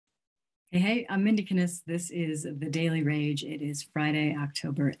Hey, I'm Mindy Kinnis. This is The Daily Rage. It is Friday,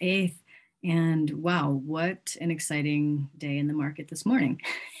 October 8th. And wow, what an exciting day in the market this morning.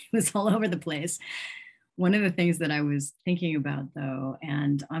 It was all over the place. One of the things that I was thinking about, though,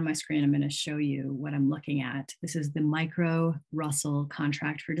 and on my screen, I'm going to show you what I'm looking at. This is the micro Russell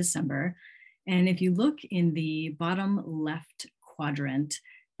contract for December. And if you look in the bottom left quadrant,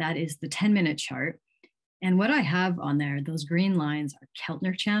 that is the 10-minute chart. And what I have on there, those green lines are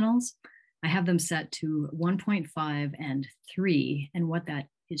Keltner channels. I have them set to 1.5 and 3. And what that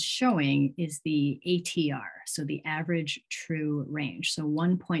is showing is the ATR, so the average true range. So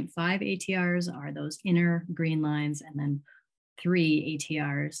 1.5 ATRs are those inner green lines, and then 3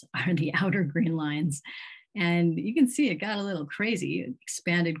 ATRs are the outer green lines. And you can see it got a little crazy. It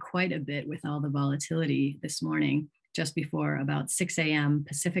expanded quite a bit with all the volatility this morning, just before about 6 a.m.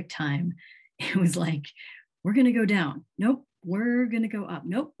 Pacific time. It was like, we're going to go down. Nope, we're going to go up.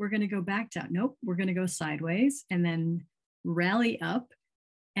 Nope, we're going to go back down. Nope, we're going to go sideways and then rally up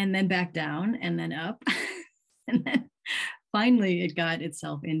and then back down and then up. And then finally, it got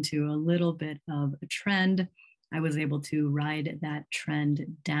itself into a little bit of a trend. I was able to ride that trend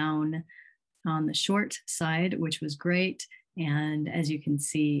down on the short side, which was great. And as you can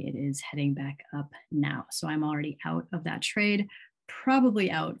see, it is heading back up now. So I'm already out of that trade, probably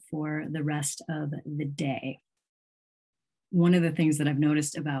out for the rest of the day. One of the things that I've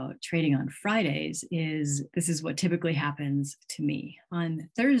noticed about trading on Fridays is this is what typically happens to me. On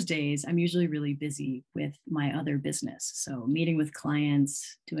Thursdays, I'm usually really busy with my other business. So meeting with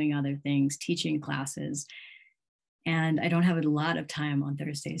clients, doing other things, teaching classes. And I don't have a lot of time on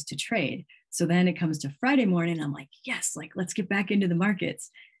Thursdays to trade. So then it comes to Friday morning, I'm like, yes, like let's get back into the markets.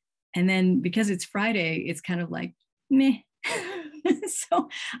 And then because it's Friday, it's kind of like, meh. So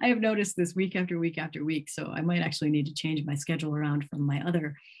I have noticed this week after week after week. So I might actually need to change my schedule around from my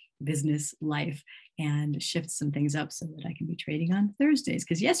other business life and shift some things up so that I can be trading on Thursdays.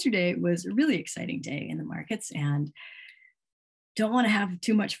 Because yesterday was a really exciting day in the markets, and don't want to have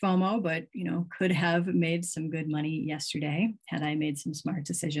too much FOMO, but could have made some good money yesterday had I made some smart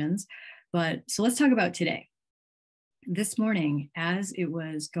decisions. But so let's talk about today. This morning, as it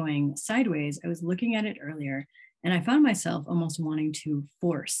was going sideways, I was looking at it earlier, and I found myself almost wanting to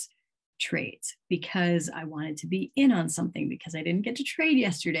force trades because I wanted to be in on something because I didn't get to trade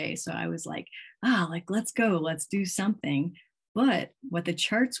yesterday. So I was like, let's go, let's do something. But what the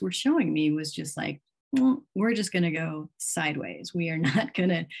charts were showing me was just like, well, we're just going to go sideways. We are not going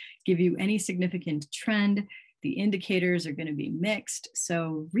to give you any significant trend. The indicators are going to be mixed.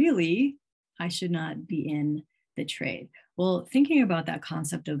 So really, I should not be in the trade. Well, thinking about that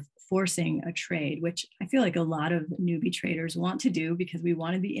concept of forcing a trade, which I feel like a lot of newbie traders want to do because we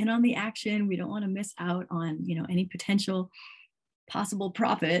want to be in on the action. We don't want to miss out on, any potential possible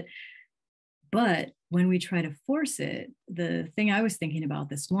profit. But when we try to force it, the thing I was thinking about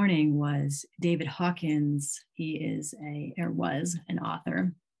this morning was David Hawkins. He is was an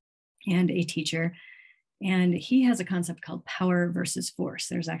author and a teacher. And he has a concept called power versus force.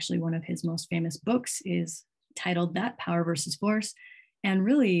 There's actually one of his most famous books is titled that, Power versus Force. And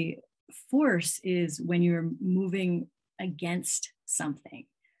really, force is when you're moving against something.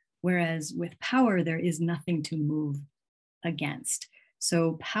 Whereas with power, there is nothing to move against.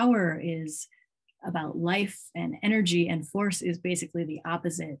 So power is about life and energy, and force is basically the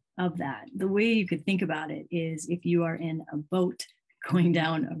opposite of that. The way you could think about it is if you are in a boat going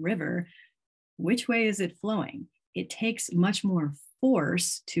down a river, which way is it flowing? It takes much more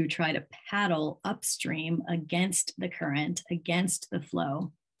force to try to paddle upstream against the current, against the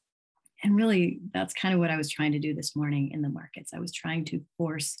flow. And really, that's kind of what I was trying to do this morning in the markets. I was trying to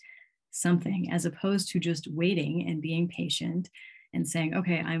force something as opposed to just waiting and being patient and saying,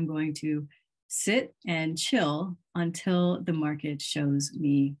 okay, I'm going to sit and chill until the market shows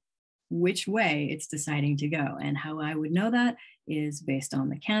me which way it's deciding to go. And how I would know that is based on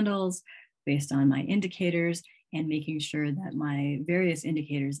the candles, based on my indicators, and making sure that my various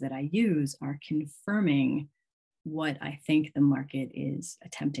indicators that I use are confirming what I think the market is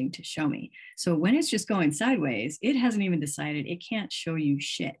attempting to show me. So when it's just going sideways, it hasn't even decided, it can't show you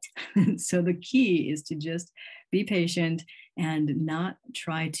shit. So the key is to just be patient and not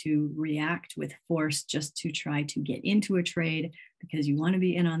try to react with force just to try to get into a trade because you want to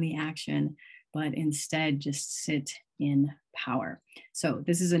be in on the action, but instead just sit in power. So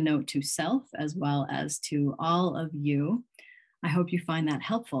this is a note to self as well as to all of you. I hope you find that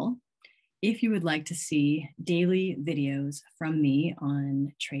helpful. If you would like to see daily videos from me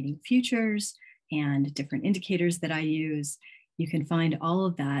on trading futures and different indicators that I use, you can find all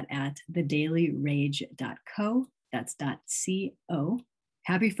of that at thedailyrage.co. That's .co.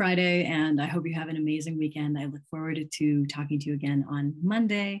 Happy Friday, and I hope you have an amazing weekend. I look forward to talking to you again on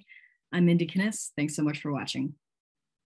Monday. I'm Mindy Kinnis. Thanks so much for watching.